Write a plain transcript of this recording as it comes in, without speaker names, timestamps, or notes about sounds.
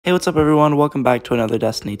Hey, what's up everyone? Welcome back to another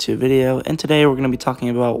Destiny 2 video, and today we're going to be talking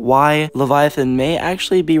about why Leviathan may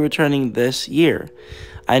actually be returning this year.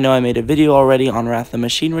 I know I made a video already on Wrath the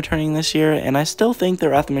Machine returning this year, and I still think that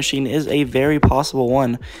Wrath the Machine is a very possible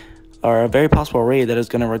one, or a very possible raid that is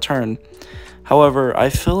going to return. However, I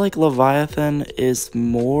feel like Leviathan is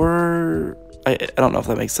more... I don't know if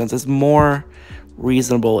that makes sense. It's more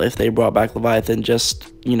reasonable if they brought back Leviathan,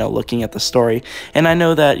 just, you know, looking at the story. And I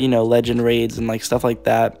know that, you know, legend raids and like stuff like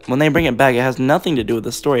that, when they bring it back, it has nothing to do with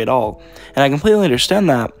the story at all, and I completely understand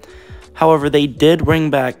that. However, they did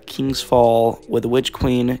bring back King's Fall with Witch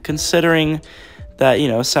Queen. Considering that, you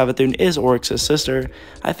know, Savathun is Oryx's sister,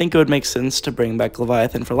 I think it would make sense to bring back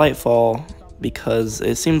Leviathan for Lightfall, because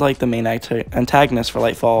it seemed like the main antagonist for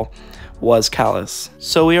Lightfall was Callus.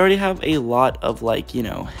 So we already have a lot of, like, you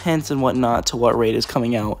know, hints and whatnot to what raid is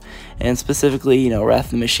coming out, and specifically, you know,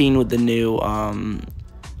 Wrath the Machine with the new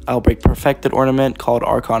Outbreak Perfected ornament called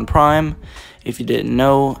Archon Prime. If you didn't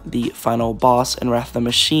know, the final boss in Wrath the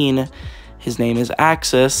Machine, his name is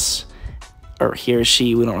Axis, or he or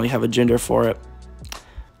she, we don't really have a gender for it.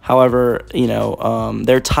 However, you know,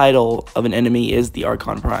 their title of an enemy is the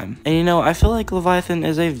Archon Prime. And, you know, I feel like Leviathan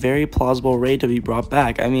is a very plausible raid to be brought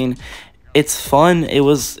back. I mean, it's fun. It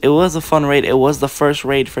was a fun raid. It was the first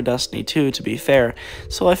raid for Destiny 2, to be fair.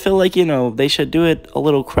 So I feel like, you know, they should do it a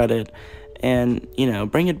little credit and, you know,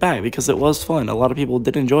 bring it back, because it was fun. A lot of people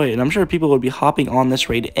did enjoy it, and I'm sure people would be hopping on this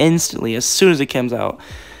raid instantly as soon as it comes out.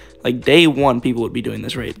 Like, day one, people would be doing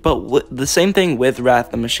this raid. But the same thing with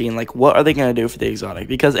Wrath the Machine. Like, what are they going to do for the exotic?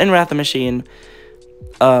 Because in Wrath the Machine,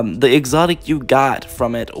 the exotic you got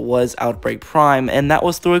from it was Outbreak Prime, and that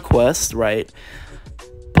was through a quest, right?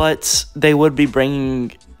 But they would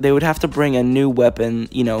have to bring a new weapon,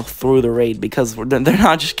 you know, through the raid, because they're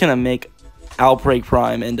not just going to make Outbreak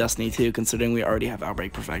Prime in Destiny 2, considering we already have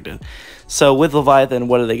Outbreak Perfected. So with Leviathan,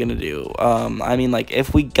 what are they going to do? I mean, like,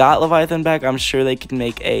 if we got Leviathan back, I'm sure they could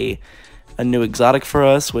make a new exotic for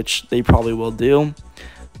us, which they probably will do.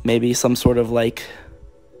 Maybe some sort of, like,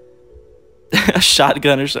 a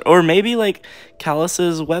shotgun, or maybe, like,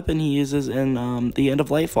 Callus's weapon he uses in the End of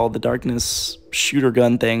Lightfall, the darkness shooter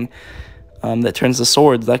gun thing that turns to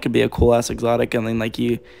swords. That could be a cool-ass exotic, and then, like,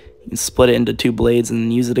 you can split it into two blades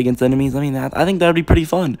and use it against enemies. I mean, I think that would be pretty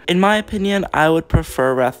fun. In my opinion, I would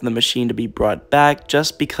prefer Wrath of the Machine to be brought back,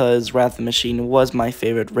 just because Wrath of the Machine was my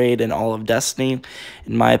favorite raid in all of Destiny.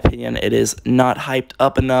 In my opinion, it is not hyped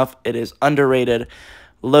up enough. It is underrated.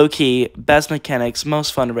 Low-key, best mechanics,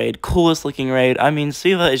 most fun raid, coolest looking raid. I mean,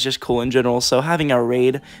 Siva is just cool in general, so having a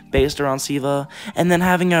raid based around Siva, and then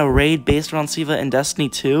having a raid based around Siva in Destiny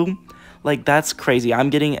 2, like, that's crazy.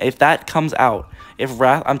 If that comes out,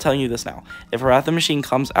 I'm telling you this now, if Wrath the Machine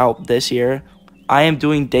comes out this year, I am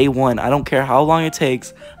doing day one. I don't care how long it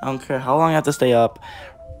takes. I don't care how long I have to stay up.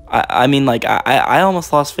 I mean, like, I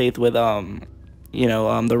almost lost faith with, you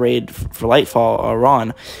know, the raid for Lightfall,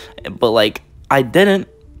 Ron, but, like, I didn't,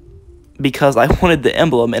 because I wanted the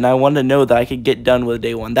emblem, and I wanted to know that I could get done with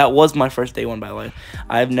day one. That was my first day one, by the way.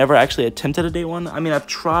 I've never actually attempted a day one. I mean, I've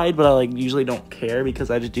tried, but I, like, usually don't care, because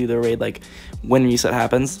I just do the raid, like, when reset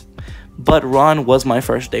happens. But Ron was my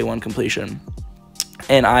first day one completion,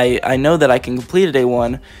 and I know that I can complete a day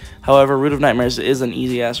one. However, Root of Nightmares is an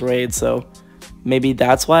easy-ass raid, so maybe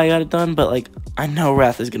that's why I got it done. But, like, I know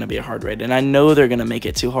Wrath is going to be a hard raid, and I know they're going to make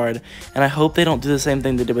it too hard, and I hope they don't do the same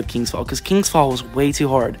thing they did with King's Fall, because King's Fall was way too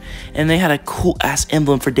hard, and they had a cool-ass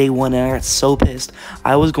emblem for day one, and I got so pissed.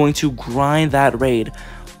 I was going to grind that raid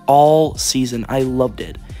all season. I loved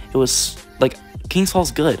it. It was, like, King's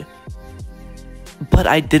Fall's good, but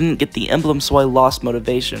I didn't get the emblem, so I lost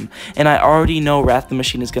motivation. And I already know Wrath the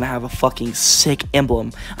Machine is going to have a fucking sick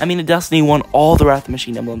emblem. I mean, in Destiny 1, all the Wrath the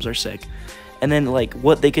Machine emblems are sick. And then, like,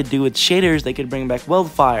 what they could do with shaders, they could bring back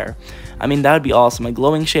Wildfire. I mean, that would be awesome. A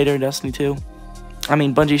glowing shader in Destiny 2. I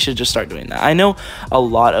mean, Bungie should just start doing that. I know a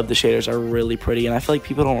lot of the shaders are really pretty, and I feel like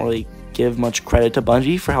people don't really give much credit to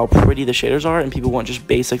Bungie for how pretty the shaders are, and people want just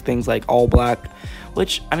basic things like all black,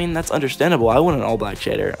 which, I mean, that's understandable. I want an all black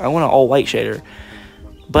shader. I want an all white shader.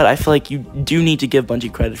 But I feel like you do need to give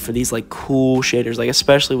Bungie credit for these, like, cool shaders, like,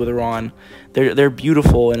 especially with Ron. They're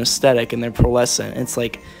beautiful and aesthetic, and they're pearlescent. It's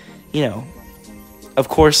like, you know, of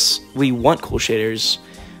course we want cool shaders,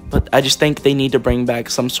 but I just think they need to bring back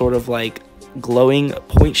some sort of, like, glowing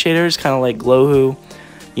point shaders, kind of like Glowwho,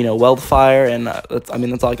 you know, Wildfire, and I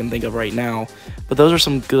mean, that's all I can think of right now. But those are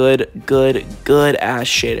some good ass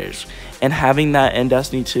shaders, and having that in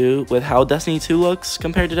Destiny 2 with how Destiny 2 looks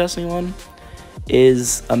compared to Destiny 1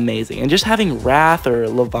 is amazing. And just having Wrath or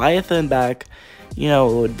Leviathan back, you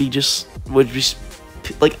know, would be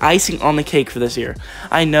like icing on the cake for this year.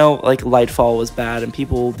 I know like Lightfall was bad and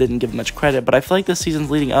people didn't give much credit, but I feel like the seasons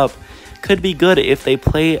leading up could be good if they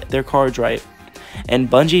play their cards right. And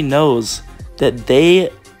Bungie knows that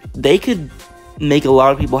they could make a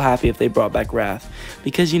lot of people happy if they brought back Wrath,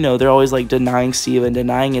 because, you know, they're always like denying Siva and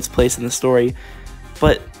denying its place in the story.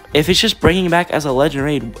 But if it's just bringing back as a legend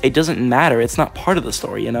raid, it doesn't matter. It's not part of the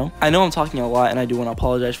story, you know? I know I'm talking a lot, and I do want to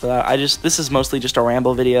apologize for that. This is mostly just a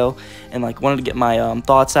ramble video, and like wanted to get my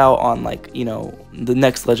thoughts out on, like, you know, the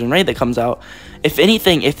next legend raid that comes out. If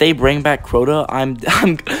anything, if they bring back Crota,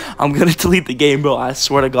 I'm gonna delete the game, bro. I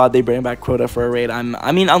swear to God, they bring back Crota for a raid.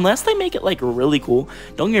 I mean, unless they make it like really cool.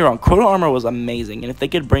 Don't get me wrong, Crota armor was amazing, and if they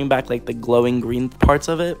could bring back like the glowing green parts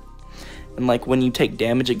of it, and like when you take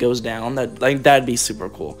damage it goes down, that'd be super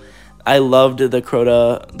cool. I loved the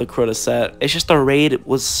Crota set. It's just the raid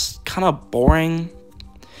was kind of boring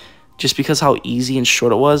just because how easy and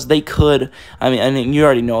short it was. They could, I mean you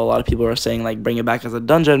already know a lot of people are saying like bring it back as a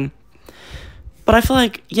dungeon, but I feel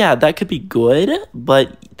like, yeah, that could be good,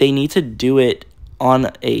 but they need to do it on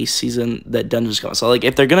a season that dungeons come. So like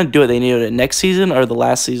if they're gonna do it, they need to do it next season or the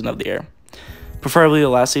last season of the year, preferably the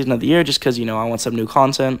last season of the year, just because, you know, I want some new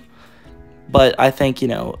content. But I think, you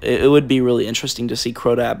know, it would be really interesting to see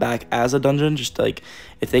Crota back as a dungeon. Just like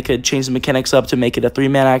if they could change the mechanics up to make it a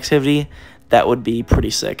 3-man activity, that would be pretty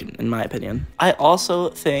sick, in my opinion. I also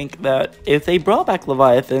think that if they brought back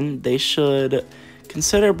Leviathan, they should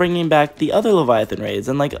consider bringing back the other Leviathan raids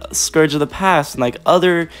and like Scourge of the Past and like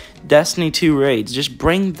other Destiny 2 raids. Just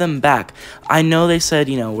bring them back. I know they said,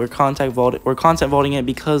 you know, we're content vaulting it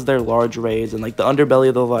because they're large raids and like the underbelly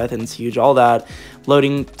of the Leviathan is huge, all that,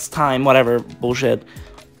 loading time, whatever bullshit.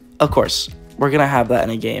 Of course, we're gonna have that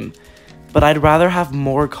in a game, but I'd rather have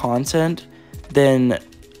more content than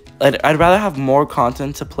I'd rather have more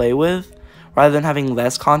content to play with rather than having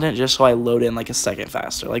less content just so I load in like a second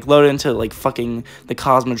faster. Like load into like fucking the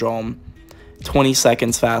Cosmodrome 20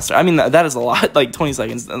 seconds faster. I mean, that is a lot, like 20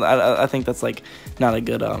 seconds. I think that's like not a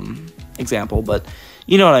good example, but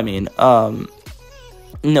you know what I mean.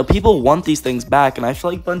 You know, people want these things back, and I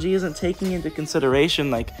feel like Bungie isn't taking into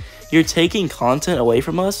consideration, like, you're taking content away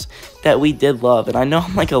from us that we did love. And I know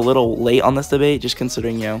I'm like a little late on this debate, just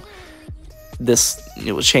considering, you know, this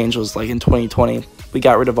change was like in 2020. We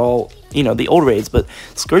got rid of all, you know, the old raids, but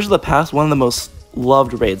Scourge of the Past, one of the most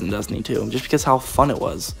loved raids in Destiny 2, just because how fun it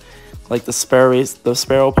was. Like the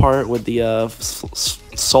Sparrow part with the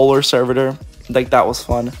solar servitor, like that was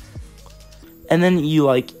fun. And then you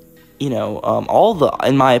like, you know,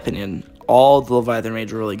 in my opinion, all the Leviathan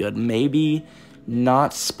raids were really good. Maybe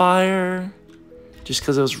not Spire, just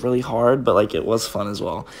because it was really hard, but like it was fun as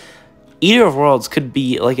well. Eater of Worlds could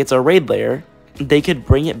be like, it's a raid layer. They could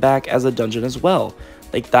bring it back as a dungeon as well.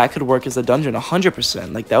 Like that could work as a dungeon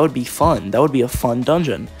 100%. Like that would be fun. That would be a fun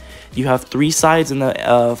dungeon. You have 3 sides in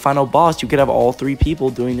the final boss. You could have all 3 people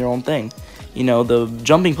doing their own thing. You know, the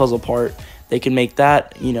jumping puzzle part, they could make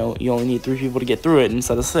that, you know, you only need 3 people to get through it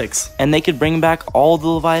instead of 6. And they could bring back all the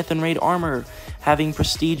Leviathan Raid armor, having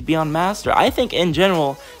Prestige beyond Master. I think in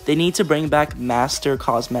general, they need to bring back Master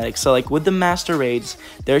cosmetics. So like with the Master Raids,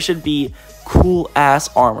 there should be cool ass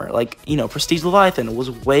armor. Like, you know, Prestige Leviathan was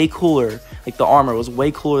way cooler. Like the armor was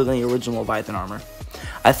way cooler than the original Leviathan armor.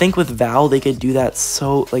 I think with Val, they could do that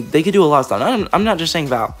so, like, they could do a lot of stuff. I'm not just saying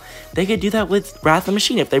Val. They could do that with Wrath the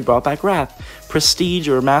Machine if they brought back Wrath. Prestige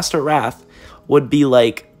or Master Wrath would be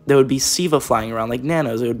like, there would be Siva flying around like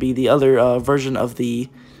nanos. It would be the other version of the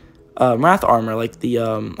Wrath armor, like the,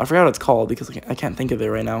 I forgot what it's called because I can't think of it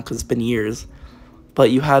right now because it's been years. But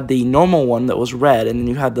you had the normal one that was red, and then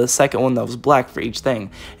you had the second one that was black for each thing.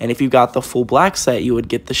 And if you got the full black set, you would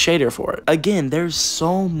get the shader for it. Again, there's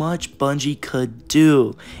so much Bungie could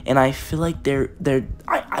do, and I feel like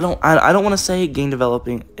I don't want to say game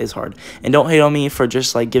developing is hard, and don't hate on me for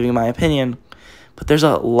just like giving my opinion, but there's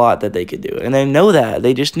a lot that they could do, and they know that.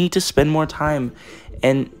 They just need to spend more time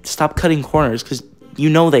and stop cutting corners, because you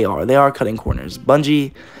know they are cutting corners.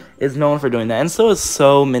 Bungie is known for doing that, and so is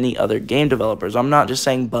so many other game developers. I'm not just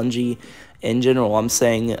saying Bungie in general. I'm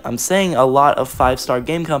saying a lot of 5-star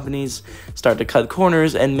game companies start to cut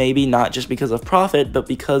corners, and maybe not just because of profit, but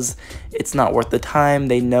because it's not worth the time.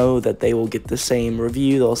 They know that they will get the same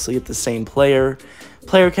review, they'll also get the same player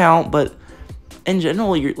count, but in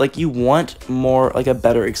general, you want more, like a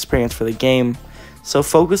better experience for the game. So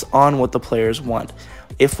focus on what the players want.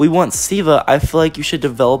 If we want Siva, I feel like you should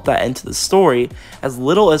develop that into the story as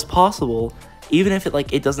little as possible, even if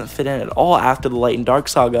it doesn't fit in at all after the Light and Dark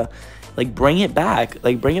saga. Like, bring it back.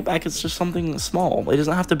 Like, bring it back as just something small. It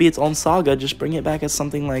doesn't have to be its own saga. Just bring it back as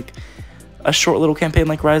something like a short little campaign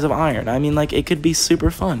like Rise of Iron. I mean, like, it could be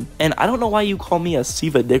super fun. And I don't know why you call me a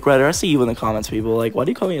Siva dick rider. I see you in the comments, people. Like, why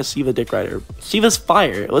do you call me a Siva dick rider? Siva's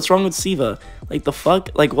fire. What's wrong with Siva? Like, the fuck?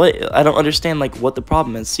 Like, what? I don't understand, like, what the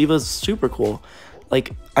problem is. Siva's super cool.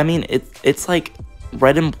 Like, I mean, it's like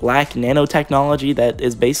red and black nanotechnology that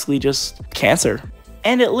is basically just cancer.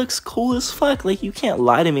 And it looks cool as fuck. Like, you can't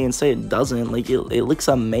lie to me and say it doesn't. Like, it looks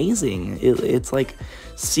amazing. It's like,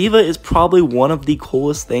 Siva is probably one of the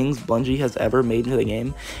coolest things Bungie has ever made into the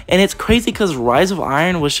game. And it's crazy because Rise of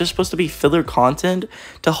Iron was just supposed to be filler content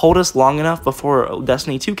to hold us long enough before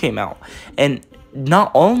Destiny 2 came out. And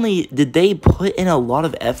not only did they put in a lot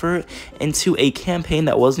of effort into a campaign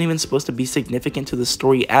that wasn't even supposed to be significant to the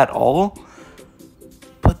story at all,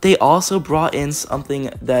 but they also brought in something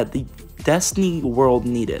that the Destiny world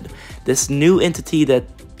needed. This new entity that,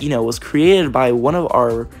 you know, was created by one of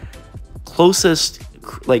our closest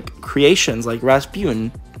creations, like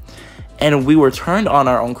Rasputin, and we were turned on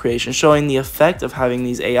our own creation, showing the effect of having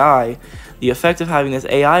these AI, the effect of having this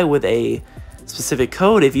AI with a specific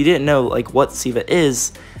code. If you didn't know like what Siva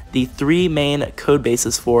is, the three main code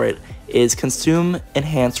bases for it is consume,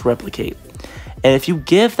 enhance, replicate. And if you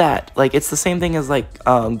give that, like, it's the same thing as like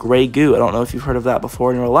gray goo. I don't know if you've heard of that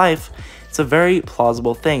before in your life. It's a very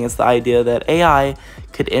plausible thing. It's the idea that AI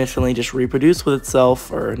could infinitely just reproduce with itself,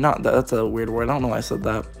 or not. That's a weird word. I don't know why I said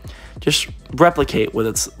that. Just replicate with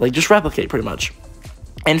its, like, just replicate pretty much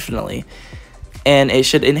infinitely. And it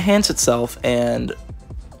should enhance itself and,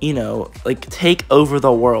 you know, like, take over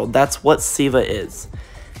the world. That's what Siva is.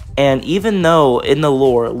 And even though in the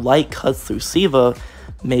lore light cuts through Siva,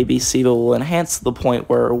 maybe Siva will enhance to the point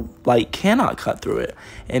where light cannot cut through it,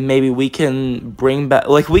 and maybe we can bring back,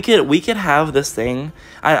 like, we could have this thing.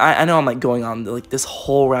 I know I'm like going on like this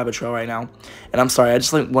whole rabbit trail right now, and I'm sorry. I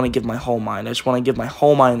just like want to give my whole mind. I just want to give my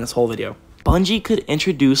whole mind in this whole video. Bungie could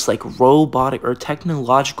introduce like robotic or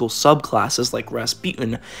technological subclasses like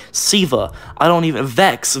Rasputin, Siva, I don't even,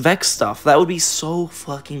 Vex stuff. That would be so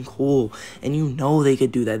fucking cool. And you know they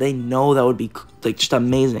could do that. They know that would be like just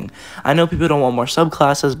amazing. I know people don't want more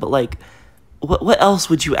subclasses, but like, what else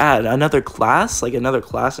would you add? Another class? Like another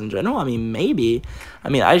class in general? I mean, maybe. I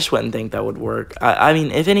mean, I just wouldn't think that would work. I mean,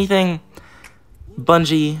 if anything,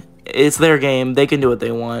 Bungie, it's their game. They can do what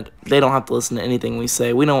they want. They don't have to listen to anything we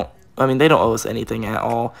say. I mean, they don't owe us anything at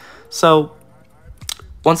all. So,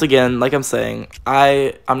 once again, like I'm saying,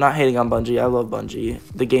 I'm not hating on Bungie. I love Bungie.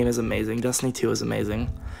 The game is amazing. Destiny 2 is amazing.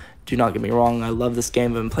 Do not get me wrong. I love this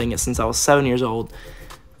game. I've been playing it since I was 7 years old,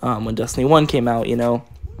 when Destiny 1 came out, you know.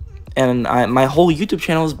 And my whole YouTube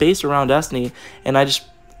channel is based around Destiny, and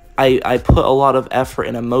I put a lot of effort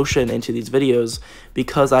and emotion into these videos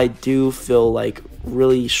because I do feel like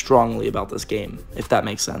really strongly about this game, if that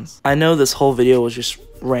makes sense. I know this whole video was just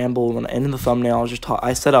ramble, and in the thumbnail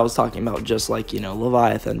I said I was talking about just like, you know,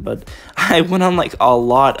 Leviathan, but I went on like a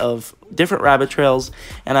lot of different rabbit trails,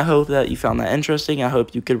 and I hope that you found that interesting. I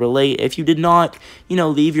hope you could relate. If you did not, you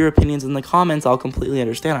know, leave your opinions in the comments. I'll completely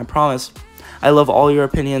understand, I promise. I love all your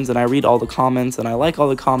opinions, and I read all the comments, and I like all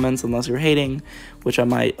the comments unless you're hating, which I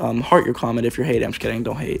might heart your comment if you're hating. I'm just kidding.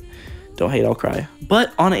 Don't hate. Don't hate. I'll cry.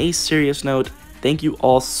 But on a serious note, thank you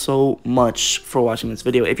all so much for watching this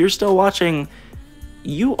video. If you're still watching,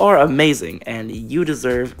 you are amazing, and you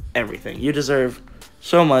deserve everything. You deserve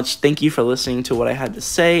so much. Thank you for listening to what I had to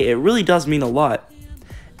say. It really does mean a lot.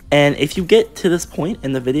 And if you get to this point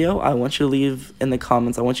in the video, I want you to leave in the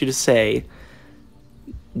comments, I want you to say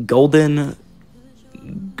golden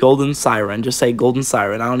siren. Just say golden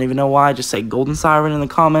siren. I don't even know why. Just say golden siren in the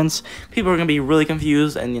comments. People are gonna be really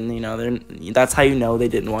confused, and you know, that's how you know they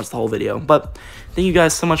didn't watch the whole video. But thank you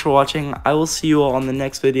guys so much for watching. I will see you all on the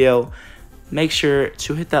next video. Make sure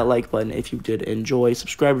to hit that like button if you did enjoy.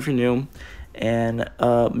 Subscribe if you're new, and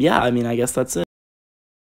yeah, I mean, I guess that's it.